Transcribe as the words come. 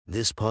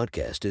This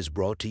podcast is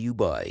brought to you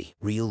by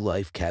Real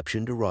Life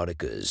Captioned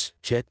Eroticas.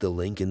 Check the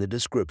link in the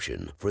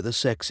description for the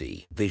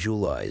sexy,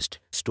 visualized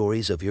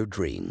stories of your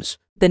dreams.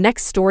 The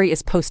next story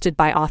is posted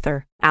by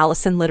author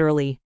Allison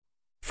Literally.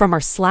 From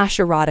our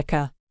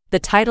 /erotica, the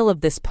title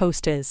of this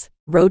post is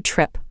Road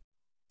Trip.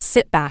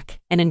 Sit back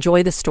and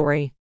enjoy the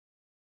story.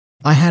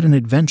 I had an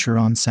adventure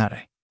on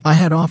Saturday. I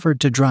had offered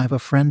to drive a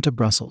friend to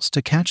Brussels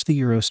to catch the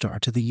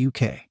Eurostar to the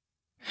UK.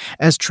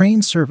 As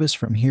train service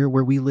from here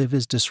where we live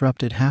is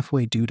disrupted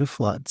halfway due to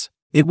floods,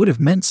 it would have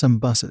meant some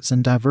buses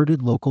and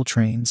diverted local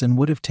trains and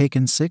would have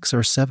taken 6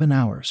 or 7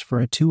 hours for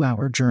a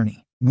 2-hour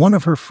journey. One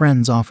of her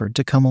friends offered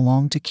to come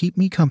along to keep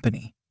me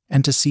company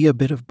and to see a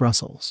bit of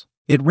Brussels.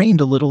 It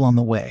rained a little on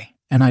the way,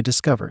 and I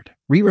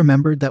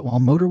remembered that while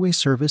motorway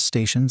service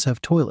stations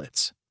have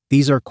toilets,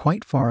 these are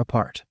quite far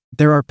apart.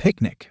 There are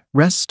picnic,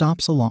 rest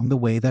stops along the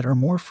way that are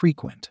more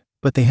frequent,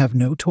 but they have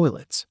no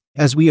toilets.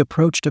 As we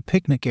approached a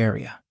picnic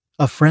area,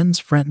 a friend's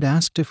friend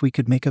asked if we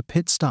could make a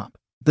pit stop.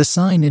 The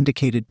sign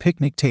indicated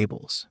picnic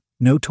tables,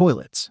 no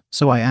toilets,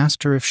 so I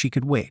asked her if she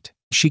could wait.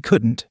 She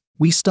couldn't.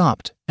 We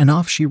stopped, and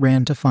off she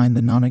ran to find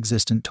the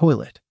non-existent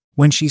toilet.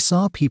 When she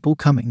saw people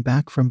coming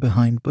back from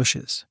behind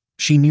bushes,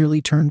 she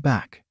nearly turned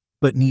back,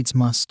 but needs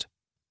must.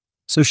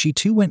 So she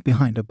too went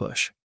behind a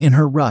bush. In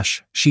her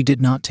rush, she did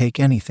not take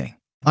anything.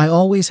 I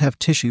always have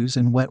tissues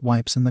and wet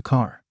wipes in the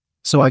car,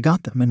 so I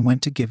got them and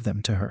went to give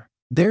them to her.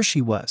 There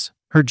she was,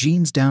 her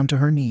jeans down to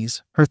her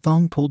knees, her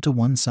thong pulled to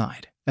one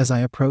side, as I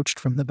approached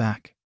from the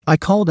back. I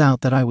called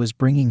out that I was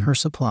bringing her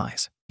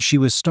supplies. She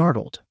was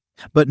startled,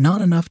 but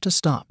not enough to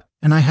stop,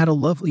 and I had a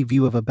lovely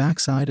view of a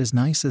backside as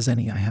nice as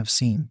any I have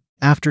seen.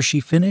 After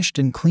she finished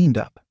and cleaned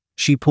up,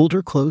 she pulled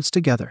her clothes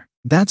together.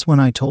 That's when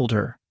I told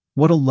her,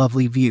 "What a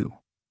lovely view."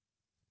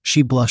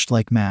 She blushed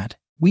like mad.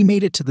 We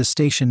made it to the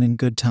station in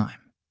good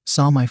time,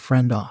 saw my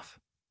friend off.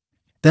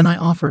 Then I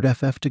offered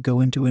FF to go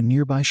into a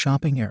nearby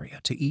shopping area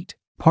to eat.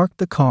 Parked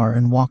the car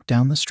and walked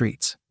down the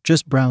streets,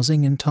 just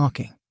browsing and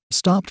talking.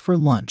 Stopped for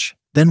lunch,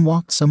 then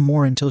walked some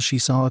more until she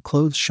saw a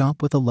clothes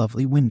shop with a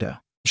lovely window.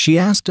 She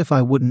asked if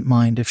I wouldn't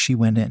mind if she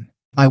went in.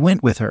 I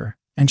went with her,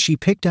 and she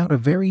picked out a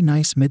very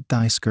nice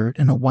mid-thigh skirt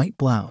and a white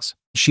blouse.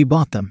 She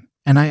bought them,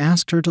 and I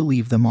asked her to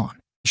leave them on.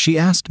 She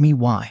asked me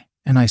why,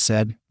 and I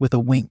said, with a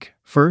wink,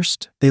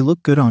 "First, they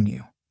look good on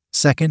you.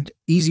 Second,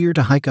 easier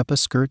to hike up a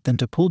skirt than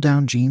to pull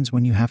down jeans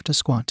when you have to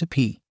squat to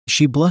pee."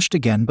 She blushed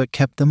again but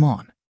kept them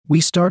on. We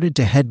started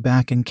to head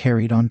back and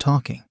carried on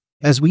talking.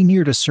 As we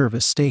neared a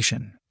service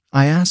station,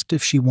 I asked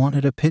if she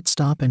wanted a pit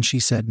stop and she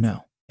said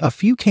no. A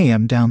few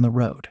km down the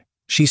road,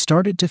 she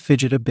started to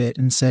fidget a bit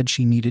and said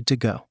she needed to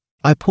go.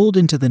 I pulled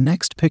into the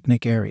next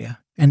picnic area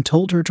and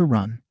told her to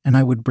run and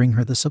I would bring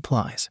her the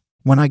supplies.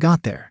 When I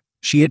got there,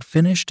 she had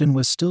finished and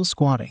was still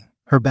squatting,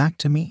 her back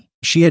to me.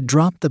 She had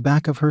dropped the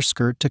back of her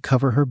skirt to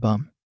cover her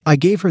bum. I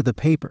gave her the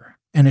paper,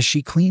 and as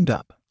she cleaned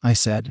up, I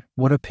said,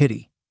 "What a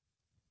pity.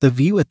 The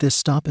view at this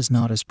stop is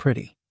not as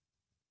pretty."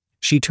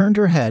 She turned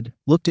her head,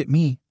 looked at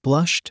me,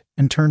 blushed,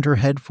 and turned her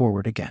head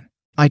forward again.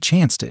 I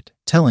chanced it,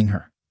 telling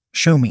her,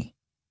 "Show me."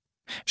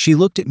 She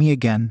looked at me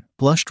again,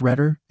 blushed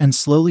redder, and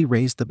slowly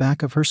raised the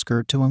back of her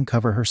skirt to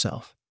uncover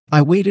herself.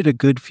 I waited a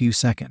good few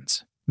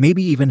seconds,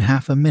 maybe even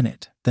half a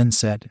minute, then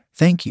said,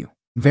 "Thank you.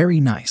 Very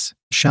nice.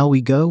 Shall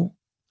we go?"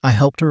 I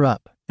helped her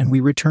up, and we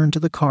returned to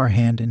the car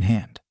hand in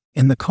hand.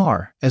 In the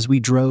car, as we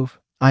drove,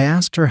 I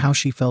asked her how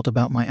she felt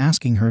about my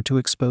asking her to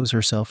expose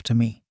herself to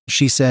me.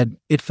 She said,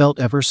 "It felt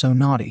ever so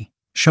naughty,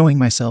 showing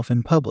myself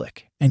in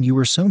public, and you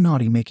were so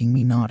naughty making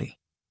me naughty."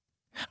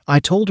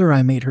 I told her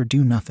I made her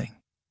do nothing.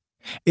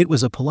 It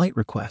was a polite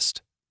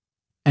request.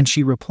 And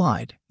she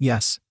replied,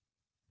 "Yes.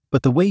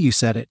 But the way you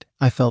said it,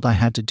 I felt I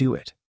had to do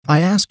it." I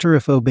asked her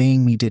if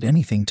obeying me did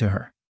anything to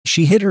her.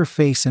 She hid her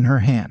face in her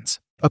hands.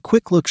 A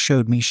quick look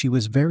showed me she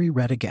was very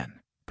red again,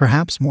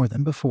 perhaps more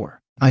than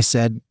before. I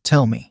said,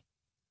 "Tell me."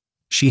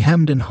 She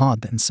hemmed and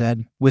hawed,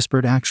 then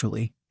whispered,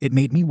 "Actually, it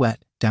made me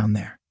wet, down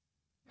there."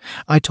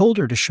 I told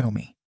her to show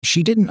me.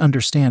 She didn't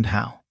understand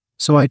how,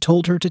 so I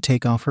told her to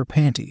take off her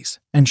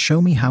panties and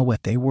show me how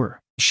wet they were.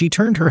 She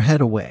turned her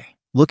head away,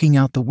 looking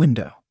out the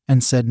window,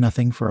 and said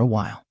nothing for a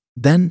while.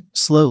 Then,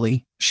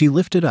 slowly, she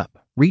lifted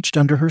up, reached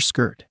under her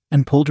skirt,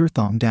 and pulled her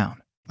thong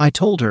down. I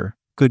told her,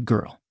 "Good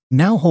girl.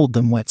 Now hold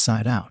them wet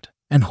side out,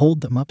 and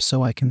hold them up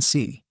so I can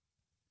see."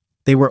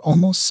 They were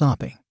almost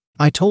sopping.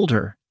 I told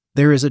her,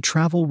 "There is a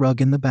travel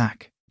rug in the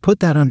back. Put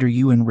that under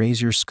you and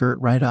raise your skirt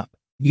right up.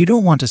 You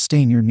don't want to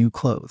stain your new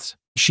clothes."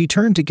 She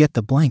turned to get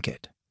the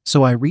blanket,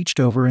 so I reached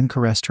over and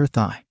caressed her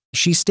thigh.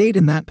 She stayed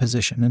in that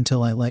position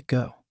until I let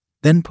go,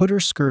 then put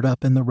her skirt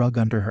up and the rug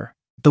under her.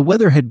 The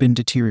weather had been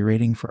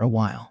deteriorating for a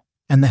while,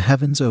 and the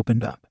heavens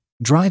opened up.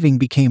 Driving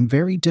became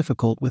very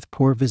difficult with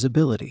poor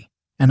visibility,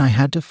 and I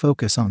had to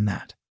focus on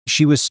that.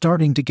 She was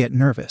starting to get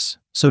nervous,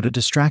 so to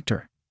distract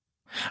her,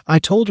 I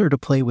told her to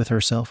play with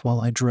herself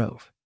while I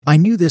drove. I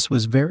knew this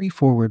was very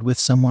forward with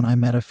someone I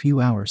met a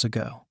few hours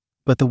ago,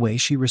 but the way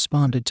she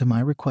responded to my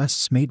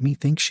requests made me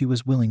think she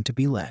was willing to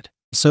be led.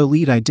 So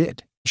lead I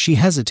did. She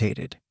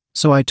hesitated,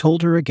 so I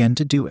told her again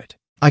to do it.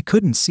 I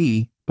couldn't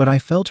see, but I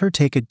felt her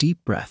take a deep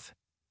breath.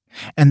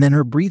 And then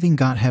her breathing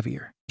got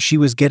heavier. She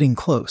was getting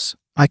close.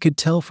 I could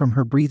tell from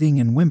her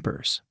breathing and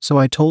whimpers, so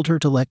I told her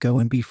to let go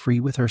and be free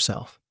with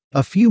herself.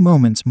 A few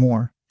moments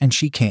more, and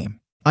she came.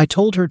 I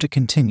told her to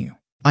continue.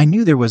 I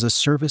knew there was a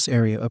service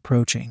area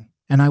approaching,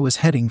 and I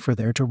was heading for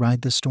there to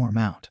ride the storm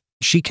out.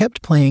 She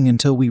kept playing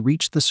until we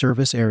reached the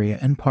service area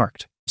and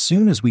parked.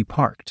 Soon as we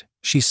parked,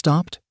 she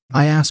stopped.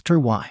 I asked her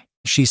why.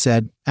 She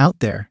said,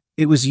 "Out there,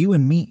 it was you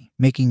and me,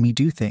 making me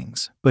do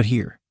things, but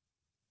here,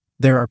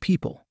 there are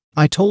people."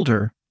 I told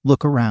her,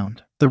 "Look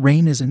around. The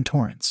rain is in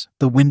torrents.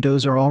 The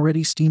windows are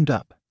already steamed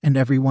up, and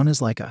everyone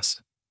is like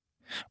us,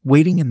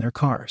 waiting in their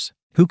cars.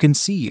 Who can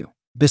see you?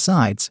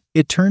 Besides,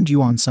 it turned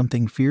you on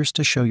something fierce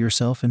to show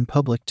yourself in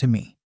public to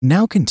me.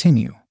 Now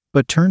continue,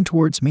 but turn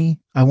towards me.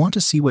 I want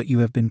to see what you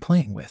have been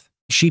playing with."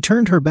 She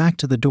turned her back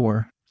to the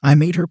door. I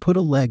made her put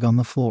a leg on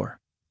the floor,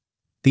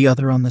 the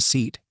other on the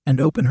seat,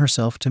 and open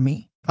herself to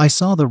me. I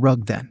saw the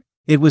rug then.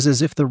 It was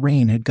as if the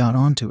rain had got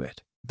onto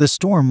it. The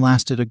storm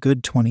lasted a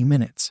good 20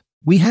 minutes.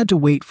 We had to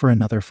wait for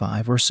another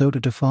 5 or so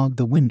to defog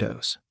the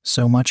windows,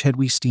 so much had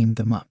we steamed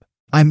them up.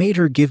 I made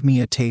her give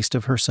me a taste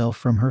of herself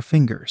from her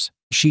fingers.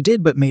 She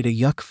did, but made a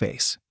yuck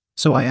face,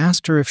 so I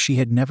asked her if she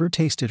had never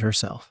tasted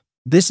herself.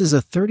 This is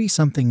a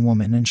 30-something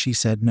woman, and she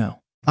said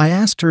no. I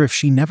asked her if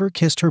she never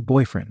kissed her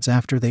boyfriends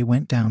after they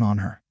went down on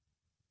her,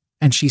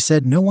 and she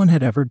said no one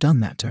had ever done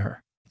that to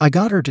her. I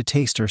got her to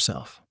taste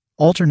herself,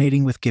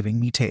 alternating with giving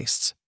me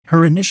tastes.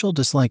 Her initial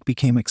dislike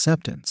became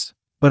acceptance,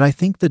 but I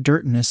think the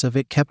dirtiness of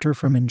it kept her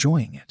from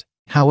enjoying it.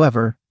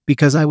 However,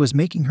 because I was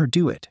making her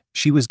do it,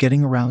 she was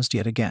getting aroused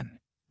yet again,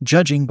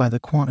 judging by the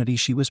quantity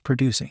she was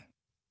producing.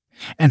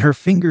 And her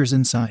fingers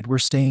inside were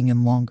staying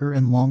in longer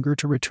and longer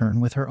to return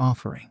with her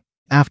offering.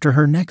 After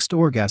her next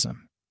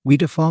orgasm, we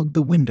defogged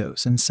the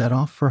windows and set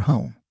off for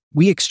home.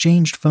 We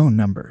exchanged phone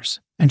numbers,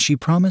 and she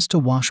promised to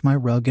wash my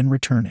rug and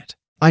return it.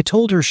 I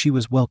told her she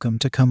was welcome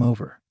to come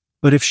over,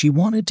 but if she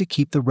wanted to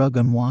keep the rug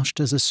unwashed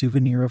as a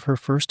souvenir of her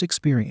first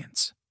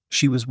experience,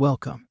 she was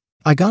welcome.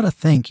 I got a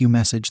thank you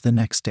message the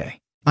next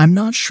day. I'm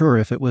not sure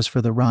if it was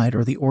for the ride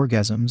or the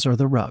orgasms or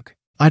the rug.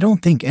 I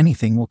don't think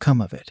anything will come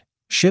of it.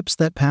 Ships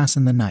that pass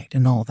in the night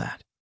and all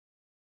that.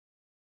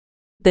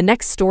 The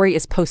next story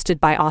is posted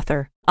by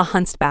author, A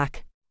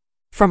Huntsback.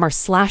 From our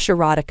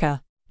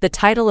 /erotica, the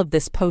title of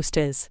this post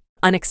is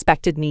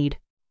Unexpected Need.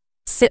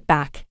 Sit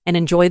back and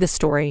enjoy the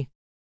story.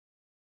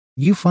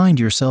 You find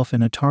yourself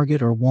in a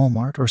Target or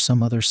Walmart or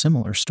some other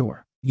similar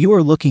store. You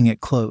are looking at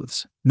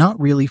clothes, not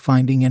really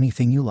finding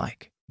anything you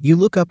like. You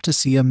look up to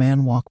see a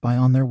man walk by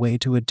on their way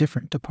to a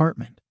different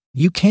department.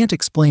 You can't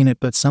explain it,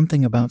 but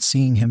something about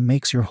seeing him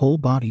makes your whole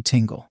body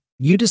tingle.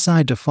 You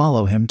decide to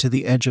follow him to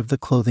the edge of the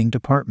clothing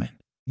department.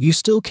 You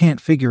still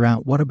can't figure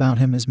out what about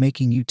him is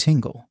making you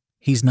tingle.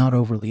 He's not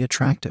overly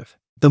attractive.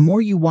 The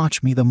more you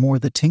watch me, the more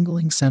the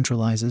tingling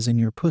centralizes in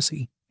your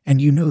pussy,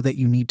 and you know that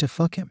you need to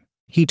fuck him.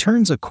 He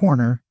turns a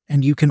corner,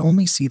 and you can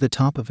only see the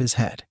top of his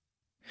head.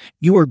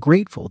 You are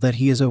grateful that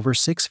he is over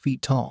 6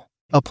 feet tall.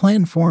 A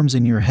plan forms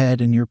in your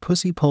head and your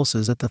pussy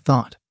pulses at the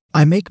thought.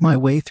 I make my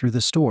way through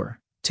the store,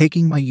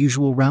 taking my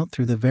usual route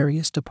through the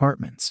various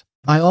departments.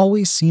 I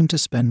always seem to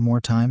spend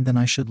more time than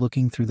I should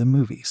looking through the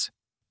movies,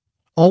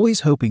 always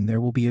hoping there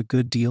will be a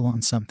good deal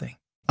on something.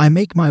 I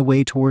make my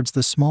way towards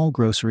the small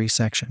grocery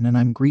section, and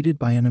I'm greeted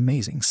by an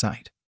amazing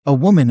sight. A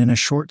woman in a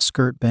short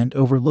skirt bent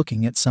over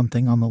looking at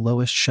something on the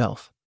lowest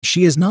shelf.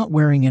 She is not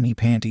wearing any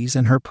panties,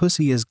 and her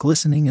pussy is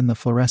glistening in the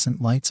fluorescent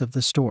lights of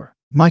the store.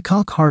 My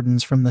cock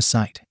hardens from the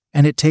sight,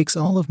 and it takes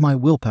all of my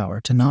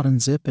willpower to not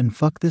unzip and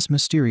fuck this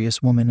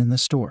mysterious woman in the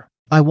store.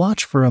 I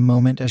watch for a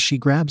moment as she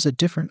grabs a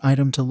different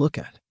item to look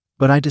at,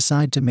 but I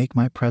decide to make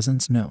my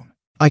presence known.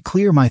 I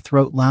clear my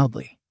throat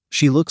loudly.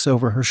 She looks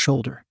over her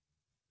shoulder,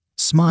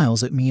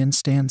 smiles at me, and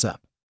stands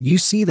up. You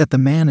see that the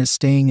man is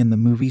staying in the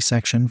movie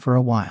section for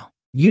a while.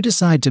 You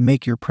decide to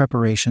make your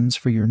preparations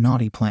for your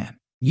naughty plan.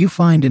 You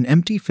find an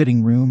empty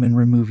fitting room and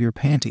remove your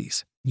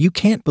panties. You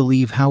can't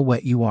believe how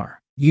wet you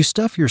are. You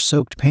stuff your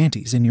soaked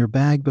panties in your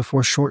bag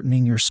before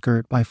shortening your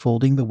skirt by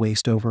folding the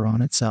waist over on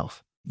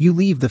itself. You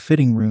leave the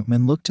fitting room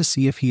and look to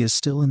see if he is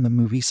still in the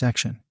movie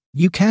section.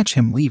 You catch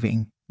him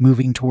leaving,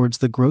 moving towards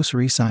the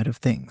grocery side of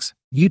things.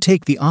 You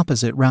take the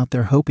opposite route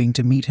there, hoping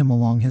to meet him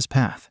along his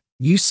path.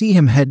 You see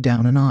him head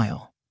down an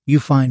aisle. You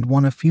find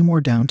a few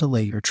more down to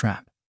lay your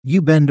trap.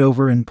 You bend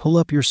over and pull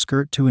up your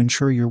skirt to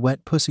ensure your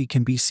wet pussy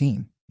can be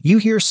seen. You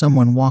hear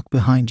someone walk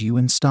behind you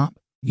and stop.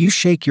 You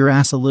shake your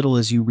ass a little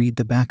as you read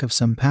the back of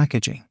some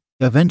packaging.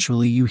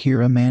 Eventually you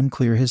hear a man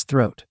clear his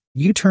throat.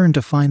 You turn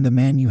to find the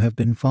man you have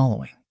been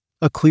following,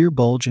 a clear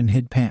bulge in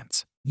his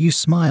pants. You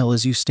smile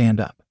as you stand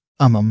up.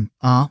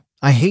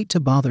 I hate to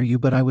bother you,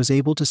 but I was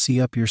able to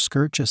see up your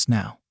skirt just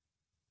now,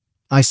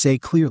 I say,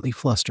 clearly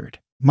flustered.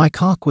 My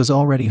cock was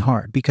already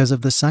hard because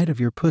of the sight of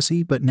your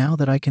pussy, but now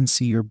that I can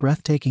see your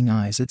breathtaking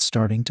eyes, it's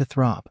starting to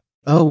throb.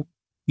 Oh,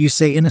 you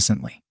say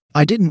innocently.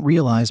 I didn't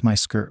realize my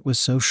skirt was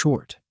so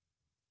short.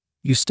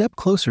 You step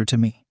closer to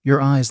me,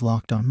 your eyes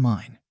locked on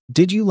mine.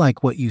 Did you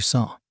like what you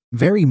saw?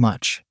 Very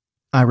much,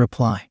 I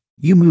reply.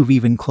 You move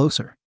even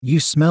closer. You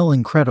smell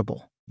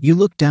incredible. You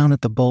look down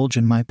at the bulge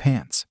in my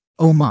pants.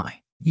 Oh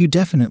my, you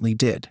definitely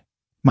did.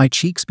 My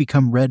cheeks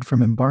become red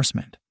from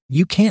embarrassment.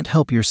 You can't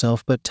help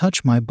yourself but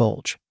touch my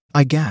bulge.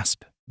 I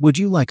gasp. Would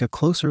you like a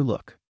closer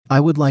look? I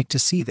would like to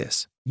see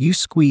this. You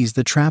squeeze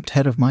the trapped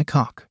head of my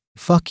cock.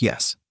 Fuck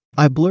yes.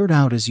 I blurt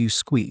out as you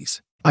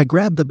squeeze. I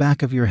grab the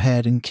back of your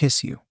head and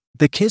kiss you.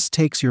 The kiss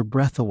takes your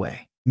breath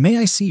away. May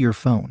I see your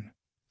phone?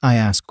 I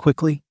ask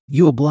quickly.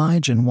 You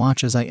oblige and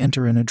watch as I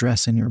enter an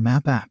address in your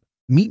map app.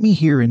 Meet me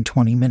here in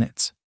 20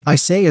 minutes. I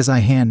say as I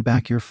hand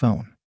back your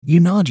phone. You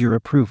nod your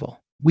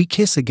approval. We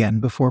kiss again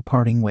before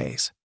parting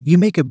ways. You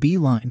make a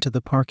beeline to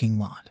the parking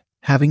lot,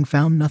 having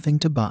found nothing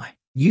to buy.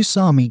 You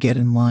saw me get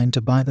in line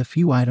to buy the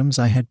few items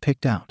I had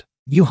picked out.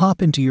 You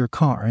hop into your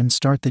car and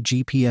start the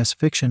GPS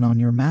fiction on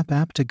your map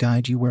app to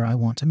guide you where I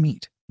want to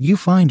meet. You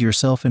find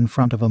yourself in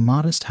front of a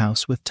modest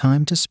house with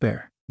time to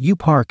spare. You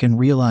park and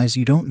realize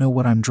you don't know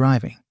what I'm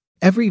driving.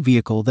 Every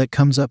vehicle that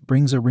comes up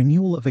brings a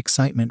renewal of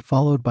excitement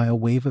followed by a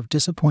wave of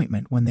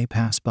disappointment when they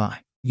pass by.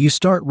 You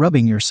start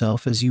rubbing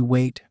yourself as you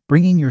wait,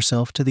 bringing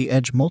yourself to the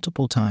edge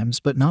multiple times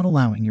but not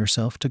allowing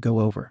yourself to go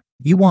over.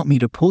 You want me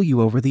to pull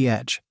you over the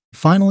edge.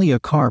 Finally, a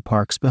car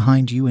parks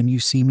behind you and you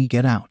see me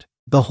get out.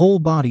 The whole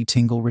body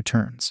tingle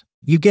returns.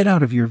 You get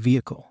out of your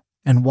vehicle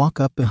and walk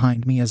up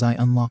behind me as I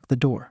unlock the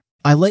door.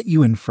 I let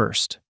you in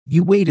first.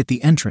 You wait at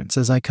the entrance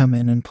as I come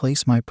in and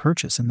place my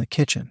purchase in the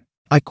kitchen.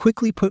 I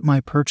quickly put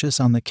my purchase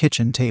on the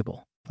kitchen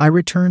table. I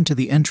return to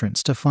the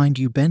entrance to find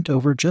you bent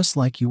over just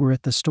like you were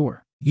at the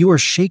store. You are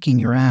shaking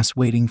your ass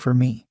waiting for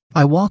me.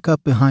 I walk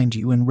up behind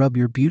you and rub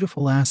your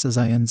beautiful ass as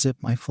I unzip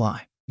my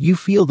fly. You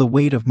feel the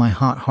weight of my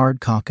hot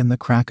hard cock in the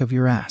crack of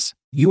your ass.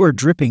 You are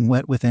dripping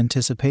wet with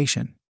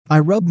anticipation. I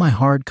rub my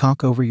hard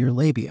cock over your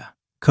labia,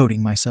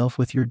 coating myself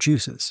with your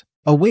juices.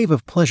 A wave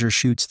of pleasure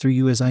shoots through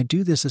you as I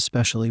do this,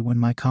 especially when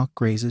my cock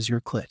grazes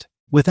your clit.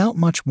 Without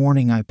much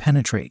warning, I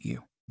penetrate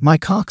you. My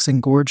cock's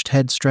engorged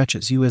head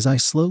stretches you as I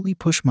slowly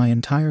push my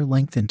entire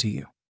length into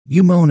you.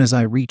 You moan as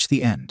I reach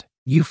the end.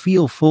 You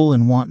feel full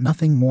and want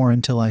nothing more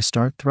until I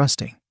start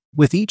thrusting.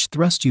 With each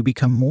thrust, you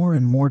become more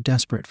and more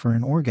desperate for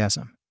an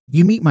orgasm.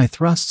 You meet my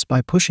thrusts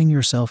by pushing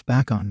yourself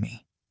back on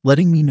me,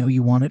 letting me know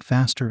you want it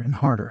faster and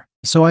harder.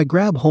 So I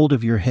grab hold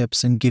of your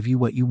hips and give you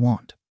what you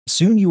want.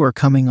 Soon you are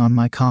coming on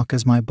my cock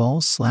as my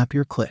balls slap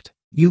your clit.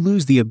 You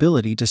lose the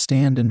ability to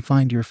stand and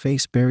find your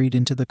face buried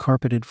into the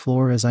carpeted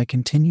floor as I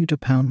continue to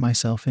pound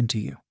myself into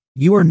you.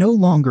 You are no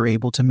longer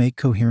able to make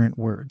coherent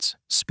words,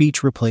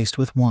 speech replaced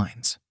with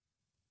whines,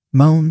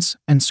 moans,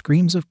 and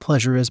screams of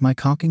pleasure as my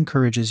cock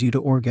encourages you to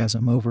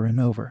orgasm over and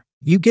over.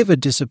 You give a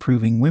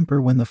disapproving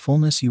whimper when the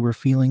fullness you were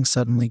feeling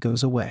suddenly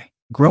goes away.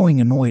 Growing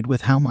annoyed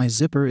with how my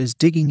zipper is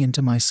digging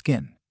into my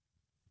skin,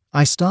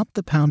 I stop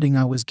the pounding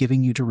I was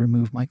giving you to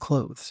remove my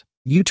clothes.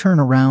 You turn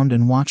around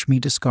and watch me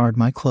discard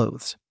my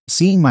clothes.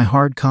 Seeing my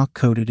hard cock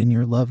coated in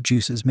your love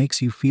juices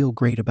makes you feel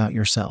great about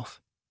yourself.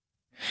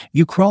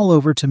 You crawl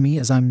over to me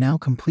as I'm now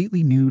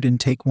completely nude and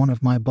take one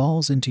of my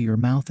balls into your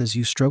mouth as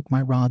you stroke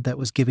my rod that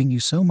was giving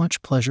you so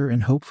much pleasure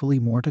and hopefully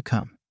more to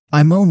come.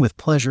 I moan with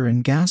pleasure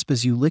and gasp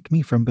as you lick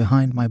me from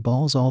behind my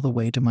balls all the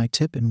way to my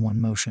tip in one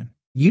motion.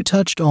 You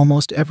touched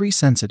almost every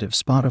sensitive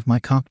spot of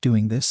my cock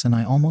doing this and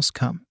I almost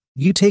come.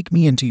 You take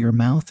me into your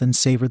mouth and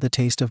savor the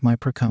taste of my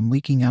precum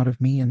leaking out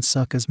of me and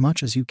suck as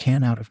much as you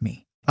can out of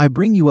me. I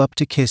bring you up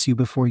to kiss you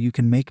before you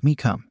can make me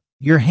come.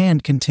 Your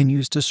hand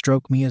continues to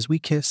stroke me as we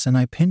kiss and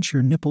I pinch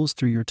your nipples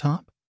through your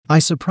top. I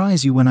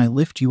surprise you when I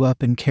lift you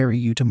up and carry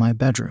you to my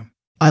bedroom.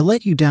 I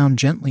let you down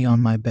gently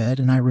on my bed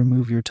and I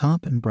remove your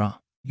top and bra.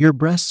 Your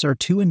breasts are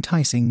too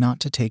enticing not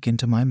to take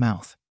into my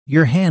mouth.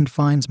 Your hand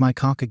finds my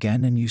cock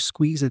again and you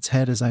squeeze its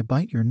head as I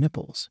bite your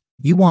nipples.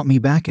 You want me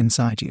back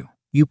inside you.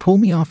 You pull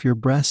me off your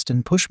breast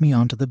and push me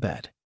onto the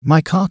bed. My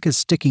cock is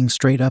sticking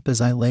straight up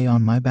as I lay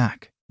on my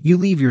back. You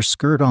leave your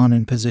skirt on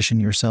and position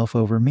yourself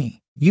over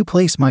me. You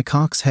place my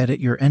cock's head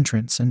at your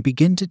entrance and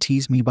begin to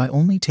tease me by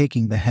only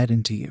taking the head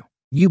into you.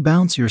 You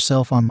bounce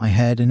yourself on my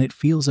head and it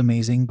feels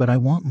amazing, but I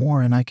want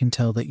more and I can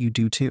tell that you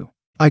do too.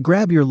 I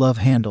grab your love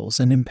handles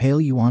and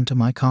impale you onto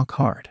my cock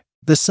hard.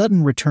 The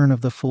sudden return of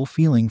the full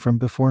feeling from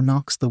before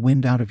knocks the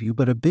wind out of you,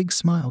 but a big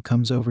smile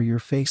comes over your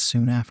face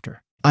soon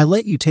after. I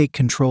let you take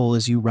control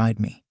as you ride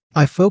me.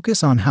 I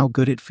focus on how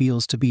good it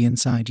feels to be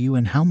inside you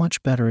and how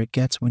much better it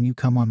gets when you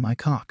come on my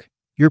cock.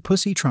 Your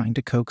pussy trying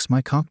to coax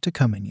my cock to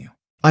come in you.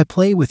 I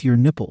play with your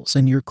nipples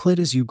and your clit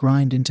as you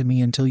grind into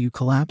me until you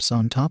collapse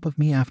on top of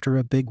me after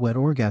a big wet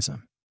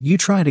orgasm. You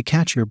try to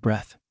catch your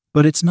breath,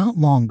 but it's not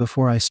long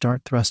before I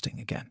start thrusting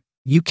again.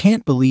 You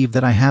can't believe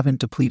that I haven't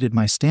depleted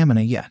my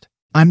stamina yet.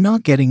 I'm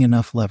not getting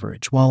enough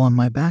leverage while on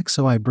my back,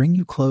 so I bring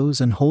you close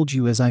and hold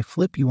you as I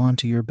flip you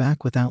onto your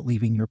back without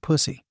leaving your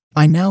pussy.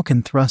 I now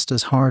can thrust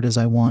as hard as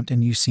I want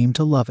and you seem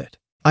to love it.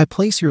 I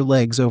place your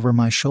legs over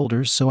my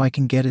shoulders so I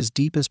can get as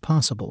deep as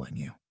possible in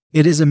you.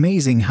 It is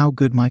amazing how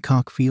good my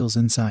cock feels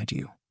inside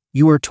you.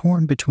 You are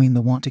torn between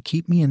the want to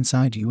keep me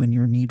inside you and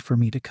your need for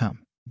me to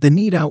come. The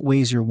need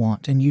outweighs your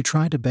want and you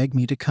try to beg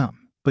me to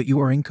come, but you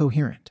are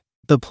incoherent.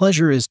 The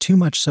pleasure is too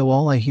much, so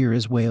all I hear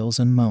is wails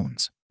and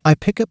moans. I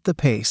pick up the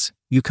pace,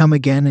 You come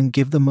again and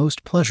give the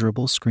most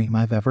pleasurable scream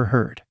I've ever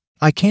heard.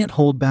 I can't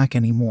hold back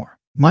anymore.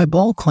 My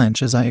ball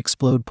clench as I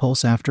explode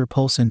pulse after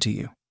pulse into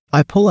you.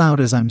 I pull out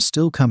as I'm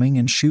still coming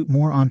and shoot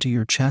more onto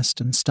your chest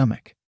and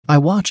stomach. I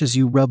watch as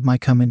you rub my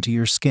cum into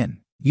your skin.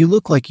 You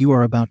look like you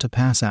are about to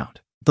pass out.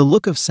 The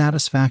look of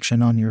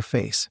satisfaction on your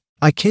face.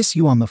 I kiss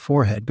you on the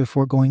forehead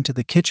before going to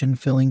the kitchen,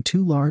 filling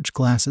 2 large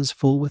glasses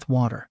full with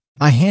water.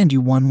 I hand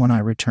you one when I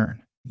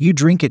return. You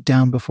drink it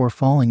down before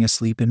falling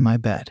asleep in my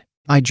bed.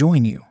 I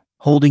join you,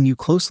 holding you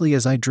closely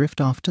as I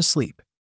drift off to sleep.